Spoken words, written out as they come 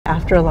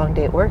after a long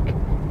day at work,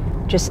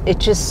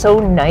 it's just so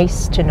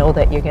nice to know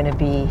that you're going to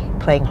be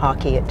playing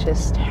hockey. It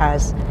just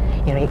has,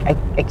 you know,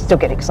 I still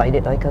get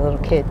excited like a little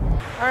kid.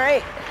 All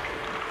right,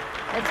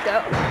 let's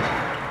go.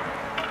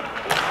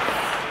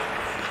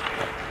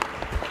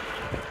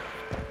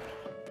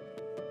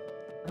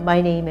 My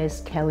name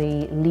is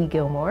Kelley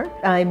Lee-Gilmore.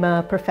 I'm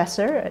a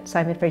professor at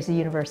Simon Fraser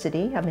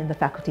University. I'm in the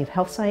Faculty of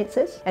Health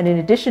Sciences. And in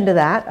addition to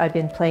that, I've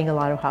been playing a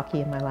lot of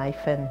hockey in my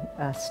life, and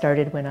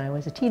started when I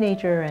was a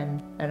teenager,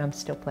 and I'm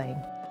still playing.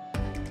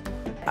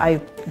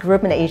 I grew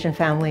up in an Asian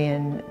family,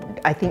 and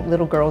I think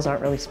little girls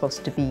aren't really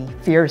supposed to be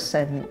fierce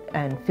and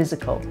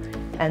physical.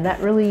 And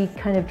that really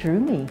kind of drew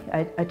me.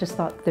 I just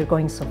thought they're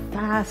going so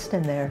fast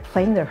and they're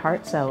playing their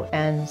hearts out.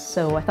 And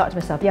so I thought to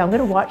myself, yeah, I'm going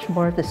to watch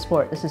more of this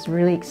sport. This is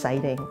really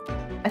exciting.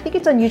 I think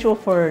it's unusual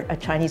for a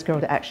Chinese girl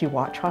to actually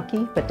watch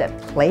hockey, but to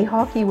play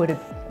hockey would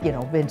have, you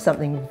know, been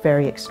something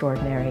very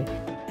extraordinary.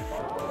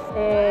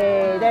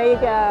 Hey, there you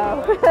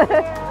go.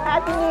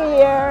 Happy New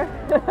Year.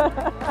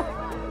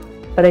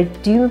 But I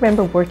do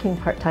remember working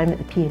part-time at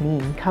the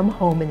PNE and come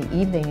home in the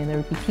evening and there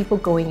would be people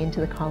going into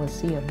the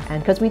Coliseum.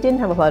 And because we didn't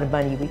have a lot of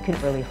money, we couldn't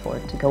really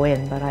afford to go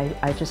in, but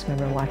I just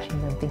remember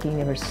watching them thinking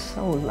they were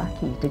so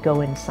lucky to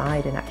go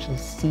inside and actually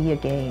see a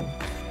game.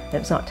 And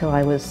it's not till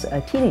I was a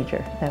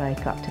teenager that I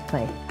got to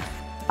play.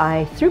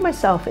 I threw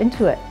myself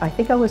into it. I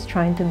think I was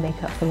trying to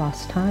make up for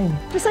lost time.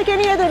 Just like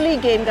any other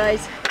league game,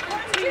 guys. 1,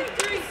 2,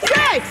 3,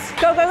 6!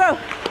 Go, go, go.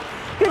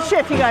 Good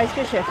shift, you guys,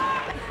 good shift.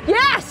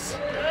 Yes!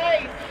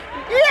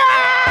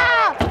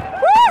 Yeah!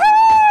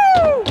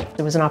 Woohoo!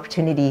 There was an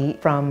opportunity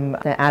from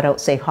the Adult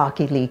Safe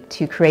Hockey League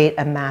to create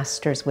a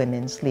Masters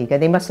Women's League.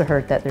 And they must have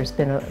heard that there's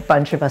been a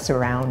bunch of us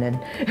around and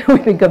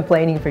we've been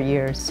complaining for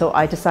years. So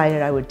I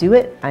decided I would do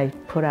it. I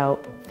put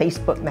out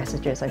Facebook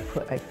messages. I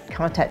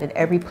contacted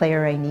every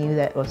player I knew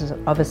that was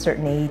of a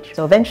certain age.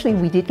 So eventually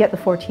we did get the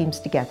 4 teams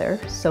together.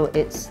 So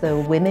it's the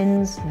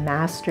Women's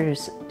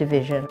Masters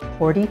Division,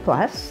 40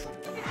 plus.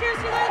 Cheers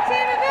to that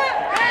team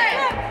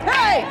event!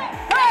 Hey!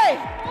 Hey!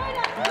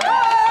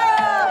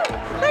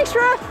 Thanks,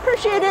 Ruff.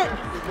 Appreciate it.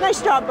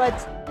 Nice job,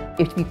 buds.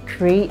 If you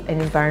create an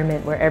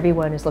environment where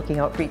everyone is looking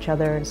out for each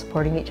other and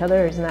supporting each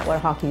other, isn't that what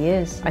hockey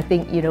is? I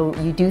think, you know,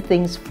 you do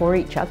things for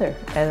each other,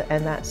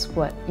 and that's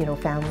what, you know,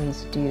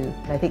 families do.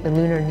 And I think the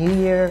Lunar New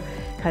Year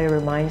kind of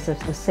reminds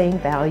us the same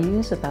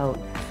values about,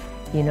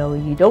 you know,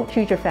 you don't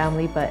choose your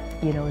family, but,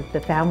 you know,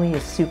 the family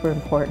is super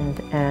important,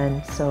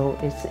 and so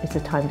it's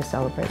a time to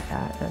celebrate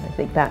that. And I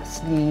think that's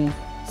the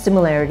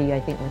similarity,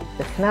 I think, with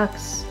the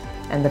Canucks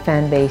and the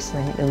fan base, and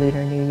I think the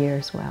Lunar New Year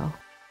as well.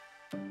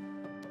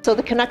 So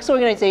the Canucks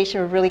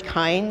organization were really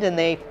kind, and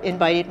they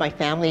invited my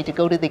family to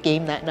go to the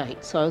game that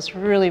night. So I was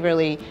really,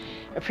 really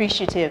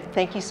appreciative.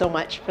 Thank you so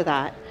much for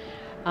that.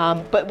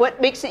 But what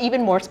makes it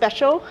even more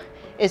special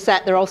is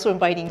that they're also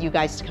inviting you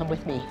guys to come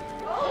with me.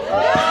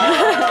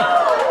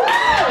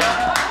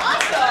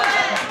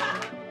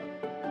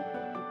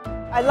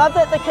 I love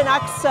that the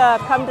Canucks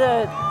come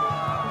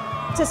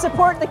to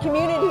support the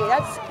community.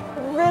 That's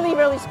really,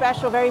 really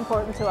special, very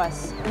important to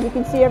us. And you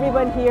can see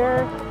everyone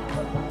here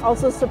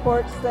also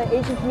supports the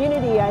Asian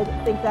community. I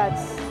think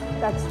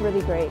that's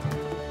really great.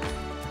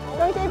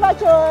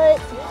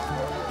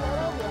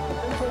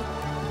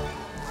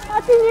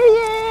 Happy New Year!